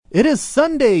It is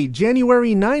Sunday,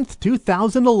 January 9th,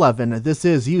 2011. This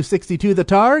is U62 The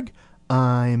Targ.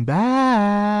 I'm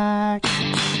back.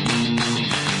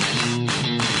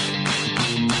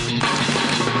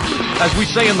 As we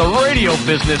say in the radio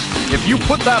business, if you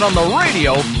put that on the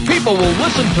radio, people will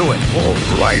listen to it. All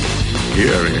right,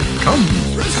 here it comes.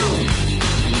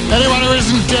 Anyone who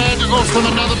isn't dead or from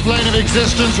another plane of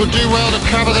existence would do well to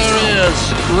cover their ears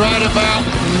right about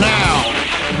now.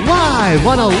 Live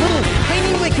on a little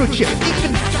tiny microchip deep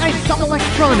inside some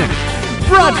electronics,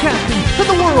 broadcasting to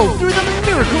the world through the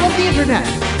miracle of the internet.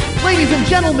 Ladies and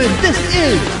gentlemen, this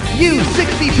is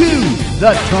U62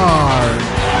 The Targ.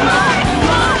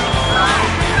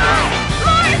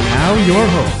 Now your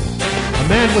host, a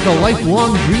man with a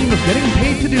lifelong dream of getting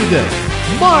paid to do this,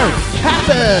 Mark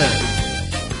Pappas.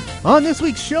 On this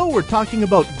week's show, we're talking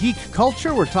about geek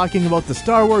culture, we're talking about the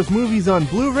Star Wars movies on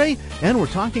Blu-ray, and we're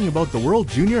talking about the World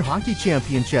Junior Hockey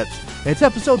Championships. It's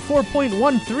episode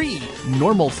 4.13,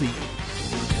 Normalcy.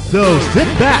 So sit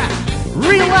back,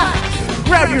 relax,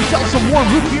 grab yourself some warm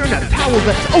root beer and a towel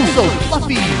that's oh so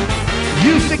fluffy.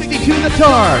 U62 The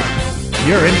Targ,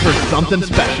 you're in for something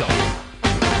special.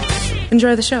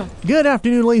 Enjoy the show. Good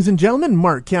afternoon, ladies and gentlemen.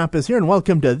 Mark Kappas here, and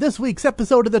welcome to this week's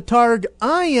episode of The Targ.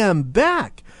 I am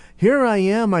back. Here I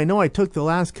am. I know I took the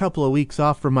last couple of weeks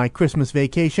off for my Christmas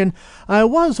vacation. I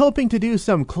was hoping to do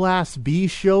some Class B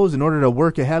shows in order to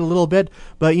work ahead a little bit,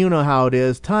 but you know how it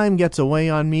is. Time gets away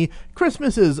on me.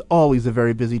 Christmas is always a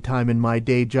very busy time in my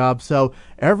day job, so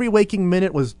every waking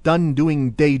minute was done doing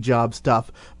day job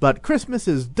stuff. But Christmas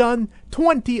is done,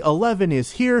 2011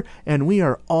 is here, and we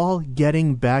are all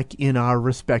getting back in our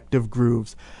respective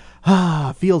grooves.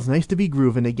 Feels nice to be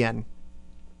grooving again.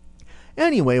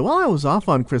 Anyway, while I was off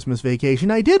on Christmas vacation,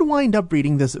 I did wind up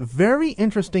reading this very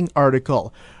interesting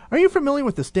article. Are you familiar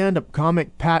with the stand-up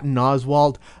comic Patton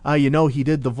Oswalt? You know, he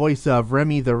did the voice of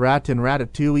Remy the Rat in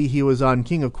Ratatouille. He was on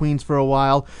King of Queens for a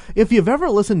while. If you've ever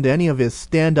listened to any of his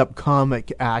stand-up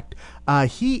comic act,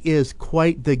 he is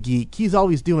quite the geek. He's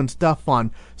always doing stuff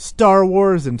on Star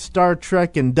Wars and Star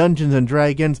Trek and Dungeons and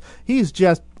Dragons. He's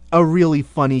just a really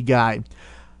funny guy.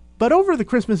 But over the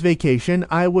Christmas vacation,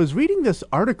 I was reading this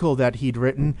article that he'd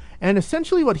written, and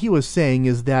essentially what he was saying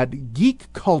is that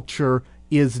geek culture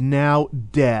is now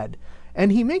dead.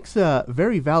 And he makes a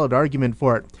very valid argument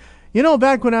for it. You know,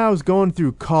 back when I was going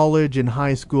through college and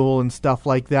high school and stuff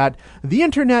like that, the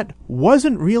internet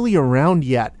wasn't really around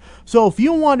yet. So if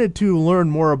you wanted to learn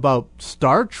more about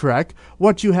Star Trek,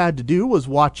 what you had to do was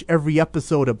watch every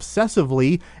episode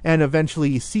obsessively and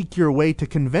eventually seek your way to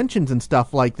conventions and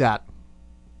stuff like that.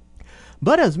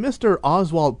 But as Mr.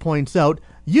 Oswalt points out,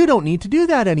 you don't need to do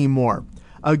that anymore.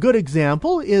 A good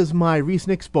example is my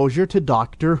recent exposure to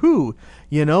Doctor Who.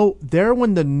 You know, there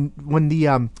when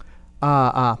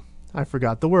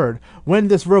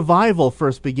this revival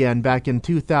first began back in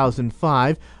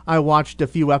 2005, I watched a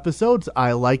few episodes,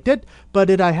 I liked it, but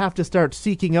did I have to start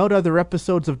seeking out other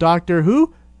episodes of Doctor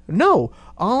Who? No,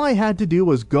 all I had to do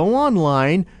was go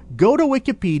online, go to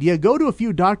Wikipedia, go to a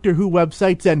few Doctor Who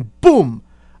websites, and boom!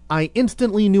 I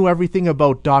instantly knew everything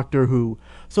about Doctor Who.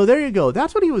 So there you go.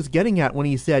 That's what he was getting at when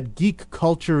he said geek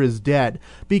culture is dead.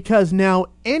 Because now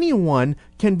anyone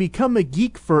can become a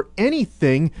geek for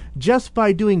anything just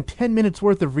by doing 10 minutes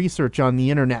worth of research on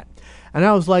the internet. And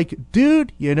I was like,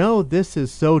 dude, you know, this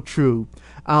is so true.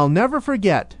 I'll never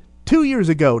forget 2 years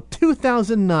ago,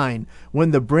 2009,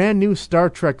 when the brand new Star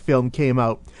Trek film came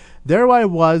out. There I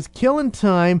was, killing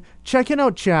time, checking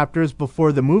out chapters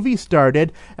before the movie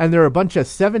started, and there were a bunch of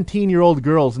 17-year-old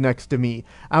girls next to me.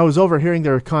 I was overhearing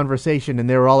their conversation, and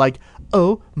they were all like,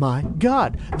 oh my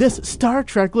god, this Star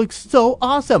Trek looks so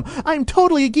awesome. I'm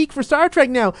totally a geek for Star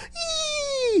Trek now.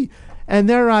 Yee! And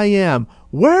there I am.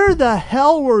 Where the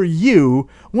hell were you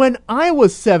when I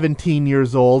was 17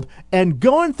 years old and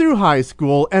going through high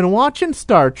school and watching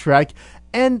Star Trek,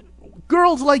 and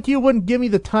girls like you wouldn't give me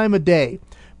the time of day?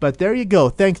 But there you go,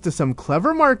 thanks to some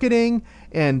clever marketing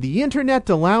and the internet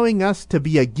allowing us to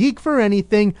be a geek for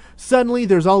anything, suddenly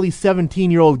there's all these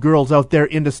 17-year-old girls out there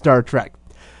into Star Trek.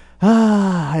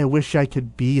 I wish I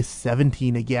could be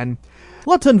 17 again.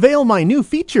 Let's unveil my new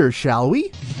feature, shall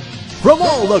we? From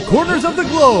all the corners of the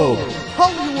globe,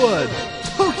 Hollywood,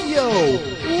 Tokyo,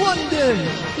 London,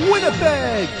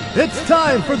 Winnipeg, it's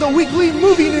time for the weekly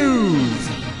movie news.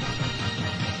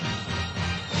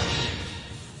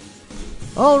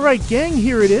 Alright gang,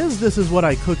 here it is. This is what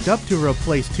I cooked up to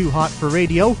replace Too Hot for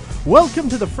Radio. Welcome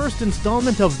to the first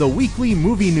installment of the weekly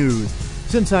movie news.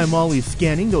 Since I'm always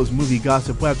scanning those movie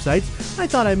gossip websites, I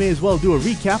thought I may as well do a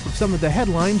recap of some of the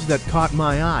headlines that caught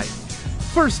my eye.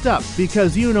 First up,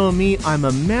 because you know me, I'm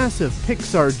a massive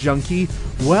Pixar junkie,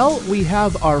 well, we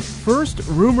have our first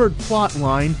rumored plot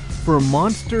line for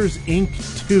Monsters,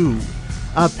 Inc. 2.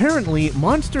 Apparently,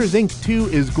 Monsters, Inc. 2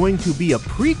 is going to be a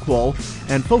prequel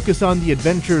and focus on the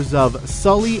adventures of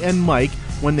Sully and Mike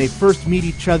when they first meet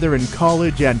each other in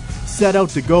college and set out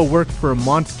to go work for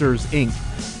Monsters, Inc.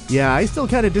 Yeah, I still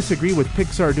kind of disagree with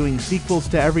Pixar doing sequels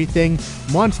to everything.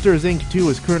 Monsters, Inc. 2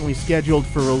 is currently scheduled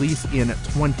for release in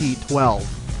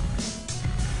 2012.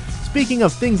 Speaking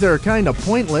of things that are kind of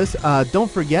pointless,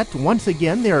 don't forget, once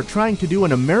again, they are trying to do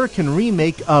an American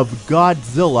remake of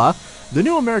Godzilla. The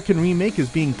new American remake is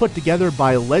being put together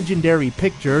by Legendary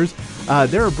Pictures.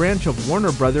 They're a branch of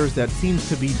Warner Brothers that seems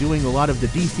to be doing a lot of the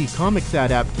DC Comics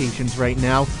adaptations right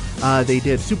now. They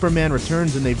did Superman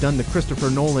Returns, and they've done the Christopher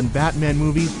Nolan Batman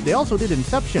movies. They also did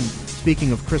Inception,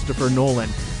 speaking of Christopher Nolan.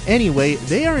 Anyway,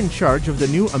 they are in charge of the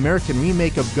new American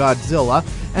remake of Godzilla,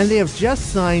 and they have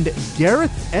just signed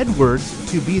Gareth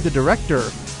Edwards to be the director.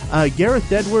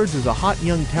 Gareth Edwards is a hot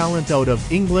young talent out of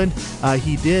England.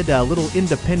 He did a little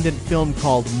independent film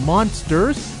called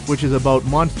Monsters, which is about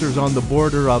monsters on the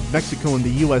border of Mexico and the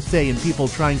USA and people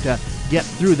trying to get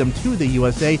through them to the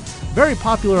USA. Very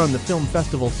popular on the film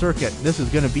festival circuit. This is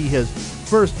going to be his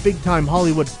first big-time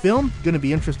Hollywood film. Going to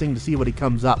be interesting to see what he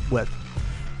comes up with.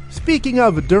 Speaking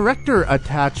of director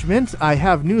attachments, I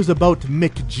have news about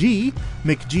McG.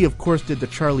 McG, of course, did the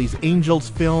Charlie's Angels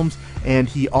films, and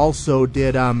he also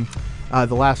did the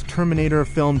last Terminator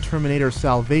film, Terminator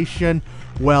Salvation.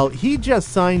 Well, he just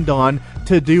signed on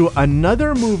to do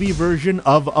another movie version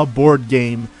of a board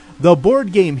game. The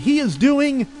board game he is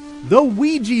doing, the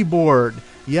Ouija board.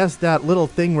 Yes, that little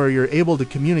thing where you're able to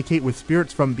communicate with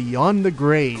spirits from beyond the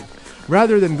grave.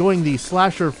 Rather than going the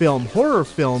slasher film, horror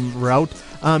film route,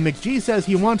 McG says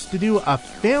he wants to do a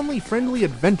family-friendly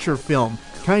adventure film,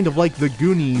 kind of like The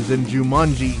Goonies and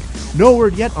Jumanji. No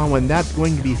word yet on when that's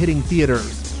going to be hitting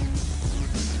theaters.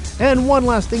 And one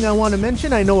last thing I want to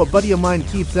mention, I know a buddy of mine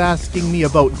keeps asking me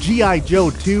about G.I. Joe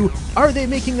 2. Are they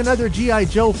making another G.I.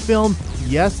 Joe film?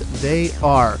 Yes, they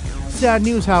are. Sad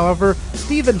news, however,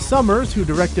 Stephen Sommers, who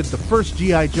directed the first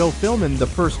G.I. Joe film and the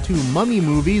first two Mummy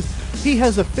movies, he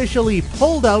has officially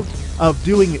pulled out of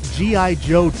doing G.I.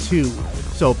 Joe 2.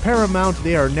 So Paramount,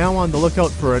 they are now on the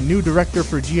lookout for a new director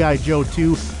for G.I. Joe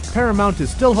 2. Paramount is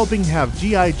still hoping to have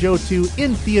G.I. Joe 2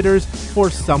 in theaters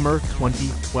for summer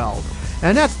 2012.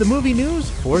 And that's the movie news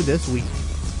for this week.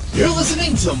 You're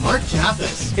listening to Mark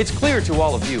Kappas It's clear to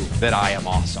all of you that I am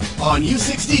awesome. on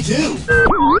U62,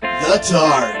 The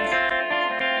Targ.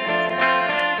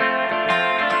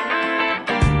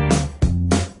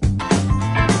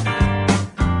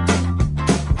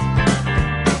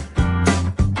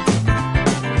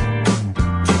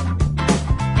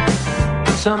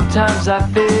 Sometimes I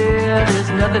fear there's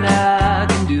nothing I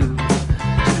can do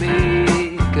to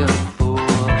make up for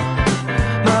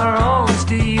my wrongs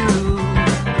to you.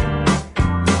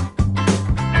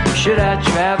 Should I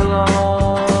travel on?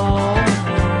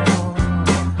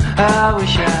 I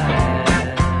wish I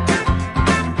had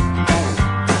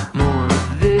more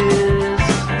of this,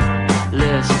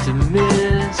 less to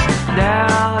miss.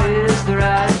 Now is the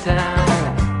right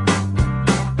time.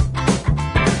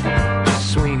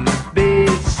 Swing the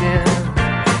bass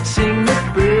and sing the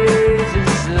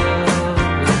praises of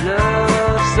a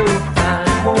love so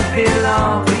fine. Won't be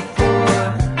long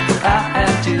before I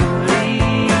have to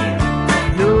leave,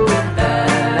 knowing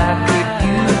that I could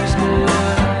use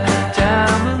more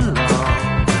time alone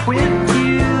with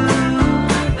you.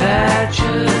 That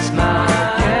just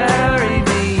might carry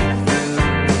me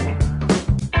through.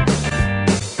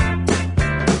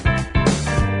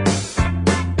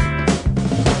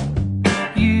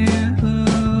 You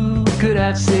could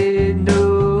have said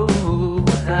no,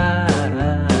 I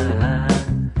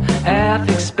half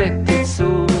expected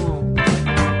so,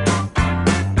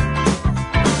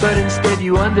 but instead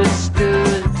you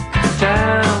understood.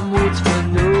 Time waits for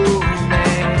no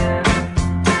man.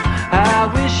 I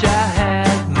wish I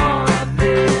had more of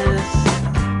this,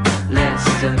 less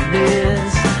to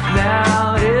miss.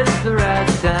 Now is the right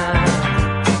time.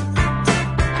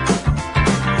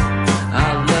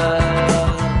 Our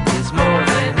love is more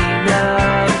than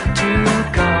enough to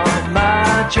calm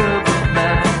my troubled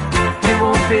mind. It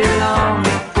won't be long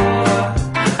before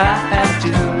I have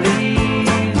to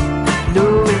leave,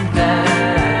 knowing that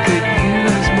I could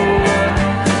use more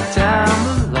time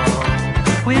alone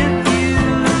with you.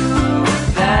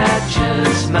 That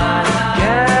just might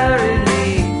carry me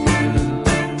through.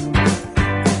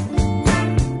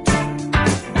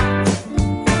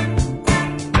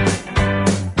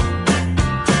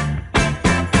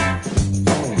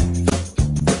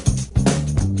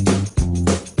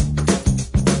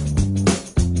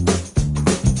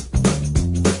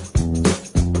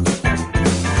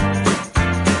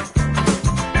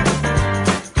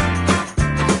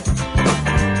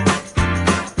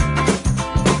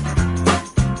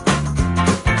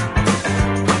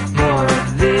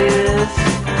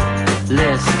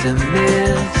 the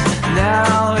mist.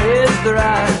 Now is the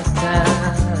right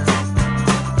time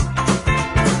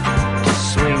to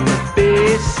swing the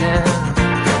bass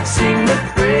and sing the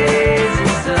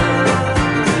praises of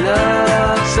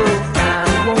love. So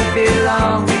I won't be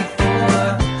long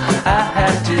before I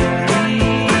have to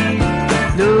leave,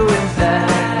 knowing that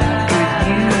I could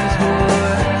use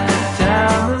more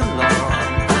time alone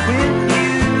with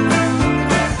you.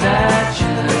 That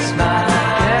just might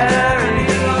carry.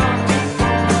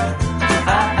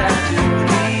 I have to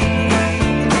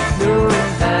leave,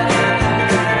 knowing that I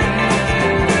could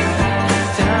use more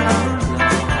time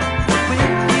alone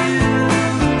with you.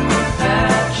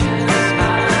 That just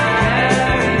might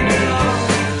carry.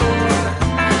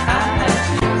 I have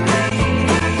to leave,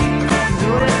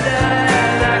 knowing that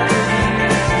I could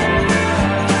use more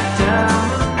time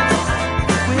alone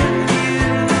with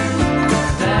you.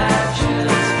 That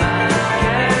just might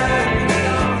carry.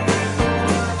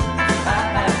 I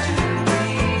have to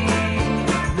leave,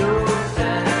 know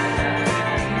that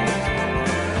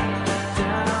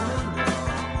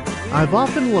I've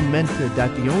often lamented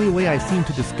that the only way I seem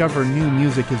to discover new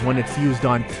music is when it's used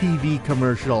on TV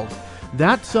commercials.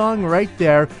 That song right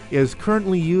there is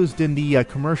currently used in the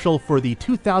commercial for the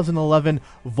 2011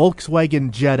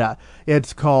 Volkswagen Jetta.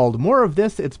 It's called More of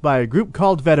This. It's by a group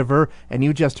called Vetiver, and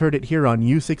you just heard it here on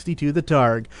U62 The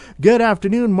Targ. Good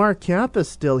afternoon, Mark Kappas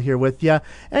still here with you.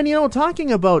 And,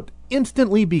 talking about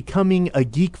instantly becoming a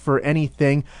geek for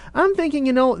anything, I'm thinking,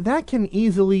 that can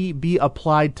easily be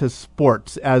applied to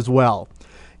sports as well.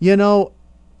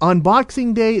 On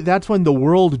Boxing Day, that's when the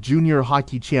World Junior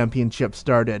Hockey Championship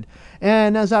started.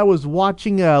 And as I was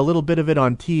watching a little bit of it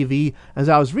on TV, as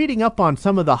I was reading up on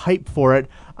some of the hype for it,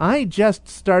 I just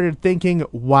started thinking,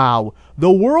 wow,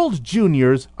 the World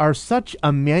Juniors are such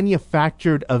a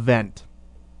manufactured event.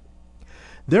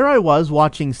 There I was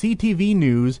watching CTV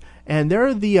News, and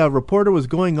there the reporter was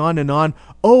going on and on,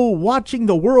 watching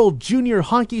the World Junior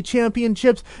Hockey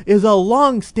Championships is a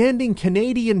long-standing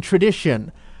Canadian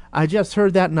tradition. I just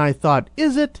heard that and I thought,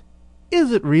 is it?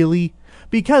 Is it really?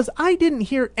 Because I didn't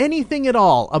hear anything at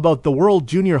all about the World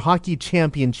Junior Hockey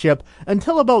Championship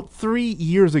until about 3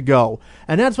 years ago.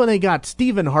 And that's when they got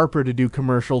Stephen Harper to do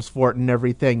commercials for it and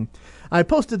everything. I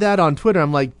posted that on Twitter.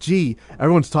 I'm like, gee,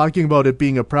 everyone's talking about it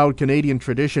being a proud Canadian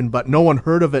tradition, but no one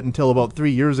heard of it until about 3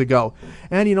 years ago.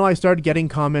 And, I started getting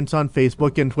comments on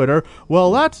Facebook and Twitter.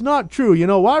 Well, that's not true.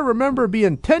 I remember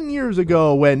being 10 years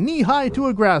ago when knee-high to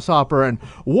a grasshopper and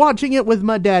watching it with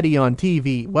my daddy on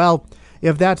TV. Well,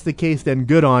 if that's the case, then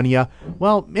good on ya.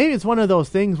 Well, maybe it's one of those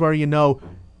things where,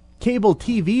 cable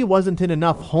TV wasn't in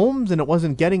enough homes and it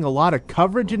wasn't getting a lot of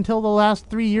coverage until the last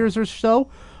 3 years or so.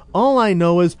 All I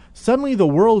know is suddenly the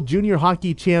World Junior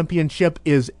Hockey Championship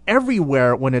is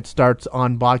everywhere when it starts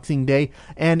on Boxing Day,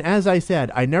 and as I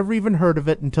said, I never even heard of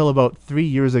it until about 3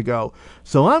 years ago.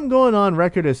 So I'm going on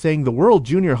record as saying the World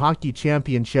Junior Hockey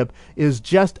Championship is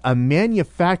just a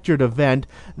manufactured event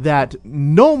that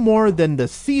no more than the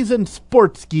seasoned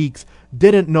sports geeks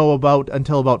didn't know about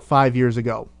until about 5 years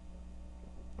ago.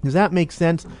 Does that make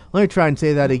sense? Let me try and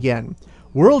say that again.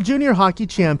 World Junior Hockey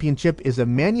Championship is a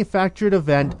manufactured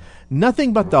event.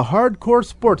 Nothing but the hardcore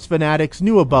sports fanatics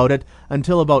knew about it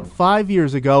until about 5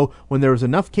 years ago when there was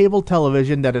enough cable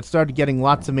television that it started getting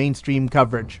lots of mainstream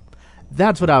coverage.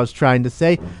 That's what I was trying to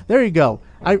say. There you go.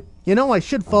 I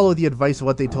should follow the advice of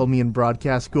what they told me in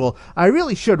broadcast school. I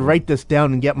really should write this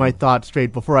down and get my thoughts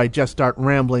straight before I just start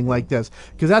rambling like this,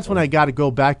 because that's when I got to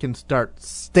go back and start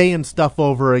staying stuff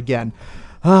over again.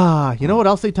 You know what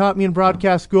else they taught me in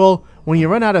broadcast school? When you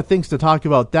run out of things to talk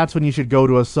about, that's when you should go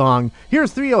to a song.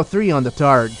 Here's 303 on the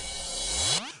Targ.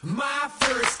 My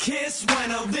first kiss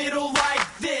went a little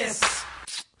like this,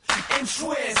 and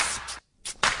twist,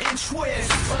 and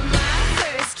twist. Well, my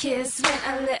first kiss went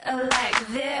a little like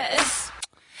this,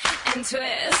 and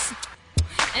twist,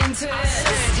 and twist. I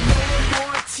said no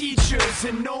more teachers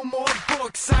and no more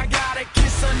books. I got a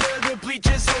kiss under the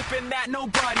bleachers, hoping that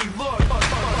nobody looked.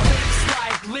 Lips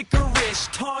like licorice,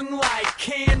 tongue like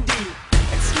candy.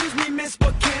 Excuse me, miss,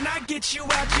 but can I get you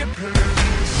out your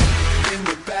purse? In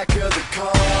the back of the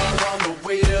car, on the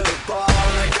way to the bar,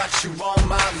 I got you on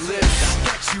my lips. I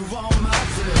got you on my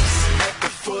lips. At the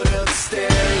foot of the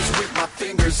stairs, with my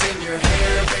fingers in your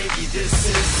hair, baby, this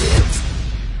is it.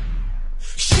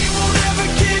 She won't ever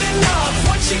get enough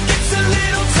once she gets a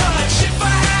little touch. If I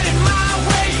had it my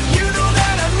way, you know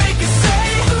that I'd make her say,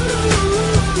 ooh,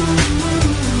 ooh.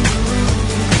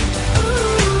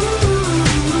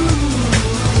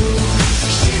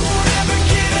 She won't ever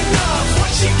get enough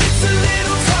once she gets a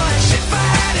little touch. If I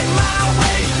had it my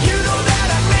way, you know that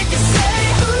I'd make her say,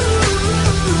 ooh,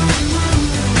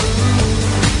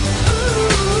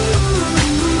 ooh.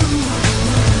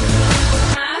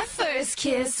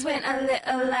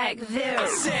 little like this. I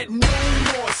said no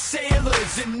more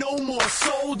sailors and no more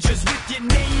soldiers with your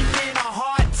name in a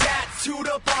heart tattooed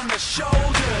up on the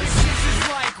shoulders. This is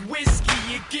like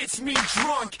whiskey, it gets me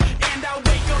drunk, and I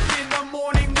wake up in the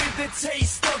morning with the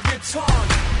taste of your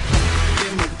tongue.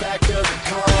 In the back of the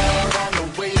car, on the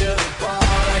way to the bar,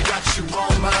 I got you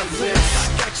on my lips.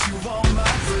 I got you on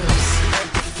my lips. At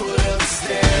the foot of the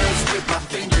stairs, with my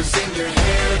fingers in your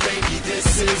hair, baby,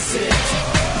 this is it.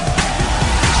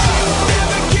 She'll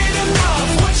never get enough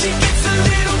when she gets a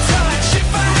little touch. If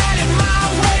I had it my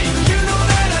way, you know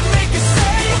that I'd make her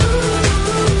say,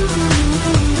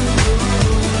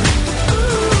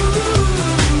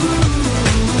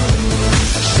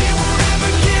 she won't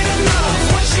ever get enough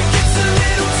when she gets a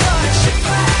little touch. If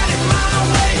I had it my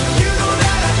way, you know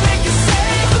that I'd make her say,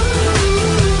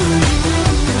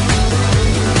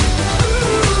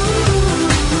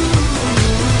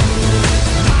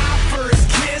 my first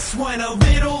kiss went a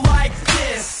little like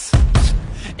this,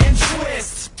 and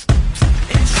twist,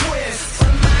 and twist.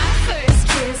 Well, my first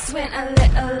kiss went a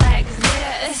little like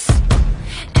this,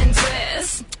 and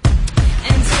twist,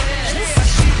 and twist. Yeah,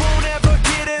 she won't ever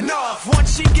get enough once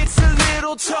she gets a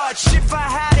little touch. If I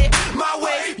had it my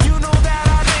way, you know that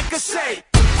I'd make her say.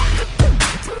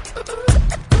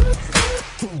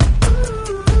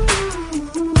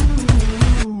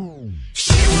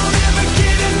 She won't ever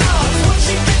get enough once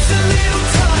she gets a little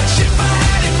touch. If I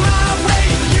had it my way,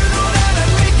 you know that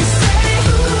I'd make her say.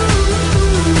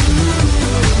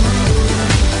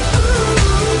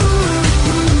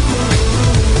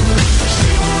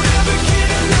 She won't ever get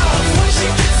enough once she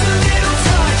gets a little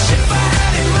touch. If I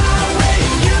had it my way,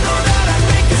 you know that I'd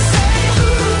make her say.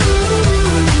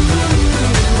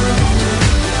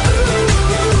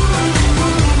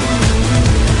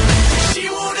 She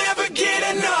won't ever get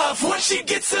enough once she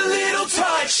gets a little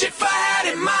touch. If I had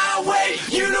it my way,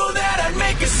 you know that I'd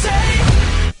make her say.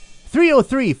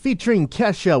 303 featuring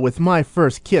Kesha with My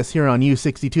First Kiss here on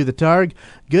U62 The Targ.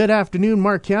 Good afternoon,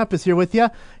 Mark Kappas here with you.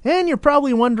 And you're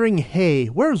probably wondering, hey,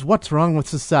 where's What's Wrong with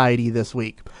Society this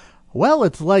week? Well,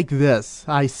 it's like this.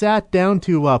 I sat down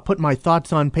to put my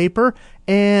thoughts on paper,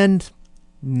 and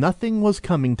nothing was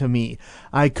coming to me.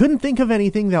 I couldn't think of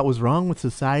anything that was wrong with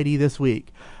society this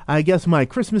week. I guess my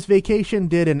Christmas vacation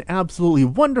did an absolutely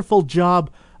wonderful job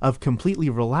of completely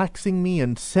relaxing me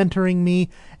and centering me,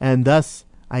 and thus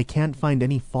I can't find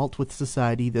any fault with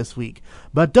society this week.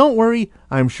 But don't worry,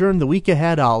 I'm sure in the week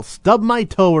ahead I'll stub my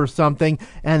toe or something,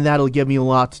 and that'll give me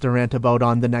lots to rant about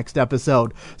on the next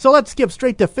episode. So let's skip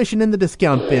straight to fishing in the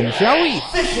discount bin, shall we?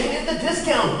 Fishing in the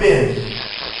discount bin.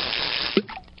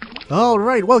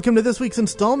 Alright, welcome to this week's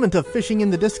installment of Fishing in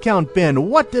the Discount Bin.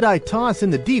 What did I toss in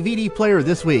the DVD player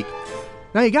this week?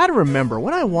 Now you gotta remember,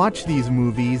 when I watch these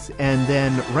movies and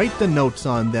then write the notes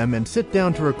on them and sit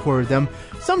down to record them,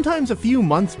 sometimes a few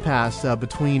months pass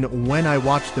between when I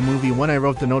watched the movie, when I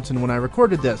wrote the notes, and when I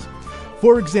recorded this.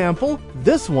 For example,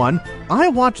 this one, I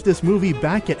watched this movie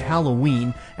back at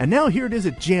Halloween, and now here it is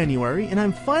at January, and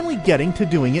I'm finally getting to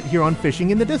doing it here on Fishing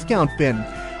in the Discount Bin.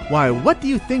 Why, what do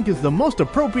you think is the most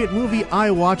appropriate movie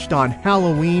I watched on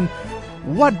Halloween?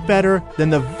 What better than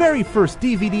the very first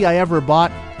DVD I ever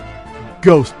bought?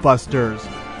 Ghostbusters.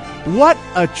 What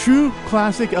a true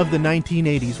classic of the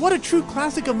 1980s. What a true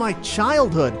classic of my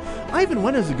childhood. I even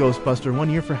went as a Ghostbuster one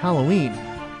year for Halloween.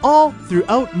 All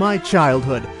throughout my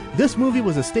childhood, this movie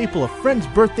was a staple of friends'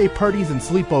 birthday parties and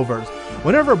sleepovers.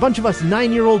 Whenever a bunch of us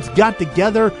 9-year-olds got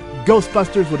together,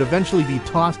 Ghostbusters would eventually be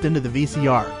tossed into the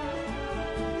VCR.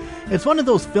 It's one of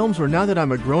those films where now that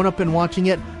I'm a grown-up and watching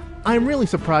it, I'm really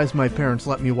surprised my parents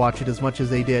let me watch it as much as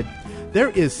they did. There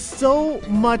is so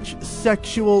much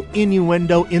sexual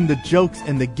innuendo in the jokes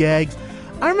and the gags.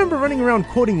 I remember running around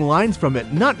quoting lines from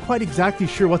it, not quite exactly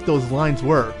sure what those lines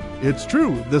were. It's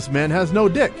true, this man has no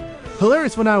dick.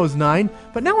 Hilarious when I was 9,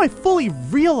 but now I fully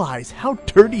realize how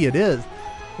dirty it is.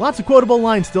 Lots of quotable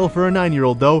lines still for a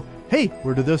 9-year-old though. Hey,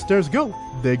 where do those stairs go?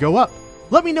 They go up.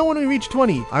 Let me know when we reach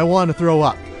 20. I want to throw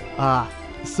up.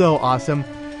 So awesome.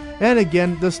 And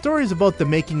again, the stories about the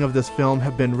making of this film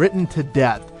have been written to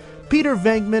death. Peter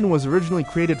Venkman was originally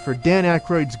created for Dan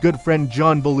Aykroyd's good friend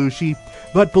John Belushi,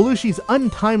 but Belushi's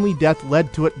untimely death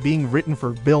led to it being written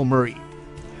for Bill Murray.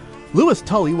 Louis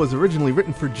Tully was originally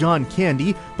written for John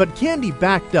Candy, but Candy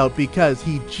backed out because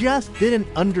he just didn't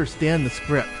understand the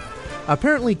script.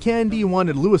 Apparently Candy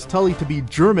wanted Louis Tully to be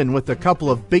German with a couple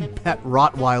of big pet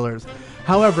Rottweilers.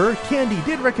 However, Candy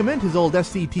did recommend his old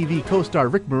SCTV co-star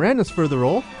Rick Moranis for the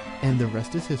role, and the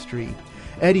rest is history.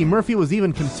 Eddie Murphy was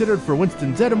even considered for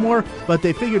Winston Zeddemore, but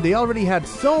they figured they already had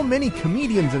so many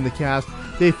comedians in the cast,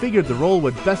 they figured the role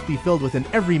would best be filled with an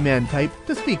everyman type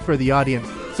to speak for the audience.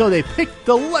 So so they picked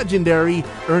the legendary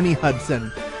Ernie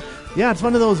Hudson. Yeah, it's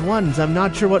one of those ones. I'm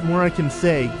not sure what more I can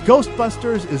say.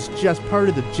 Ghostbusters is just part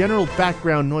of the general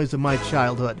background noise of my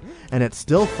childhood, and it's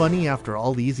still funny after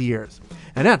all these years.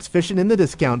 And that's Fishing in the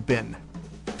Discount Bin.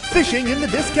 Fishing in the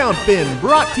Discount Bin,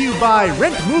 brought to you by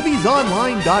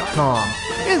RentMoviesOnline.com.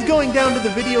 Is going down to the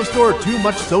video store too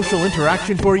much social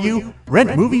interaction for you?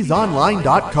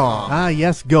 RentMoviesOnline.com. Ah,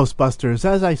 yes, Ghostbusters.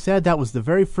 As I said, that was the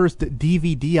very first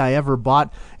DVD I ever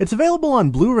bought. It's available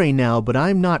on Blu-ray now, but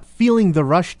I'm not feeling the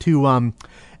rush to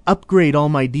upgrade all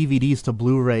my DVDs to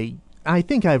Blu-ray. I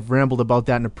think I've rambled about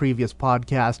that in a previous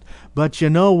podcast, but you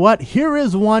know what? Here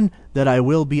is one that I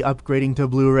will be upgrading to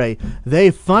Blu-ray. They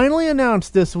finally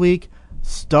announced this week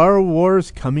Star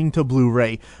Wars coming to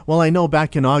Blu-ray. Well, I know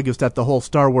back in August at the whole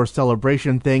Star Wars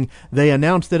Celebration thing, they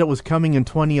announced that it was coming in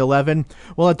 2011.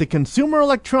 Well, at the Consumer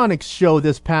Electronics Show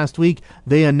this past week,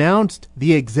 they announced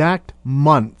the exact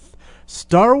month.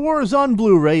 Star Wars on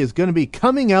Blu-ray is going to be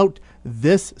coming out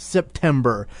this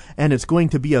September, and it's going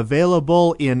to be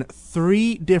available in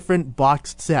 3 different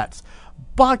boxed sets.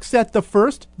 Box set the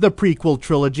first, the prequel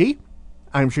trilogy.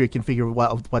 I'm sure you can figure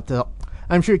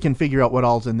out what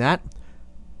all's in that.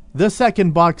 The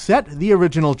second box set, the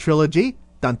original trilogy.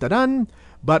 Dun dun dun.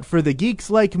 But for the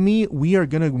geeks like me, we are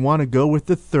going to want to go with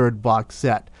the third box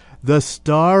set, the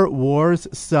Star Wars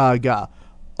Saga.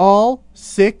 All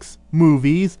 6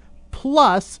 movies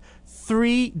plus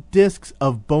 3 discs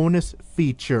of bonus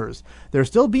features. They're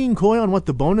still being coy on what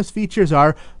the bonus features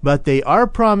are, but they are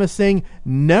promising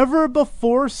never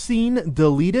before seen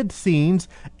deleted scenes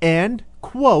and,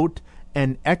 quote,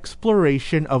 an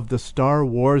exploration of the Star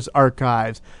Wars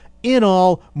archives. In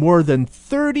all, more than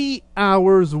 30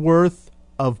 hours worth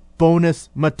of bonus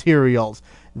materials.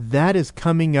 That is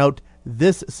coming out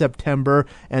this September,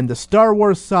 and the Star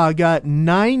Wars Saga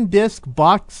 9-disc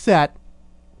box set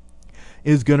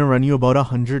is going to run you about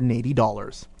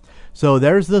 $180. So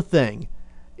there's the thing.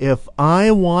 If I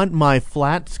want my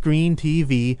flat screen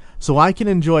TV so I can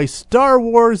enjoy Star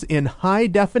Wars in high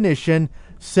definition,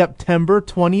 September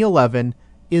 2011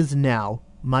 is now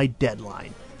my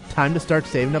deadline. Time to start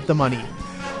saving up the money.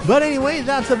 But anyway,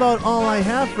 that's about all I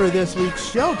have for this week's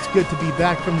show. It's good to be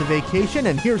back from the vacation,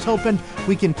 and here's hoping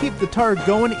we can keep the TARG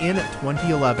going in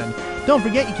 2011. Don't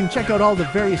forget, you can check out all the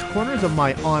various corners of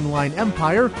my online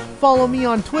empire. Follow me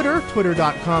on Twitter,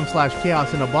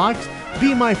 twitter.com/chaosinabox.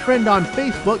 Be my friend on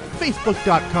Facebook,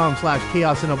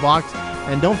 facebook.com/chaosinabox.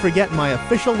 And don't forget my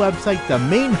official website, the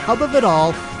main hub of it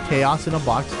all,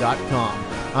 chaosinabox.com.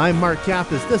 I'm Mark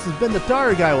Kappas. This has been the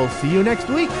TARG. I will see you next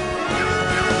week.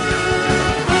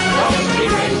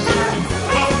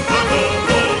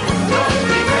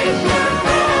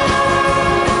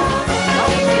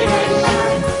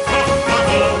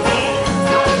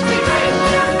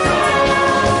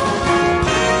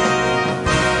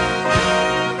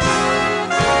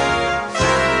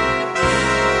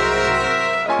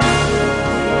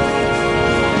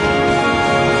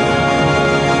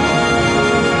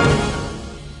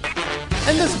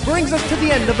 Brings us to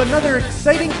the end of another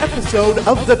exciting episode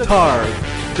of The TARG.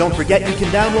 Don't forget you can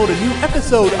download a new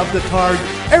episode of The TARG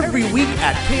every week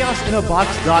at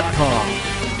chaosinabox.com.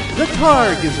 The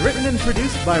TARG is written and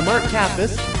produced by Mark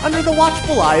Kappas under the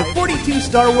watchful eye of 42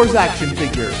 Star Wars action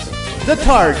figures. The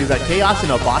TARG is a Chaos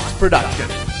in a Box production.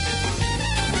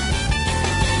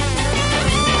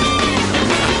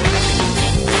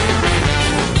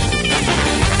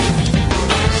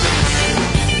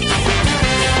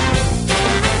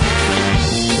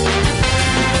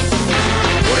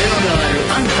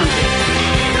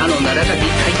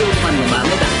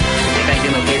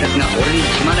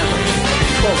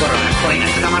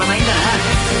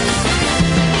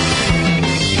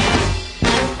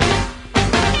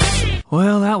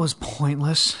 Well, that was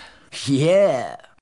pointless. Yeah.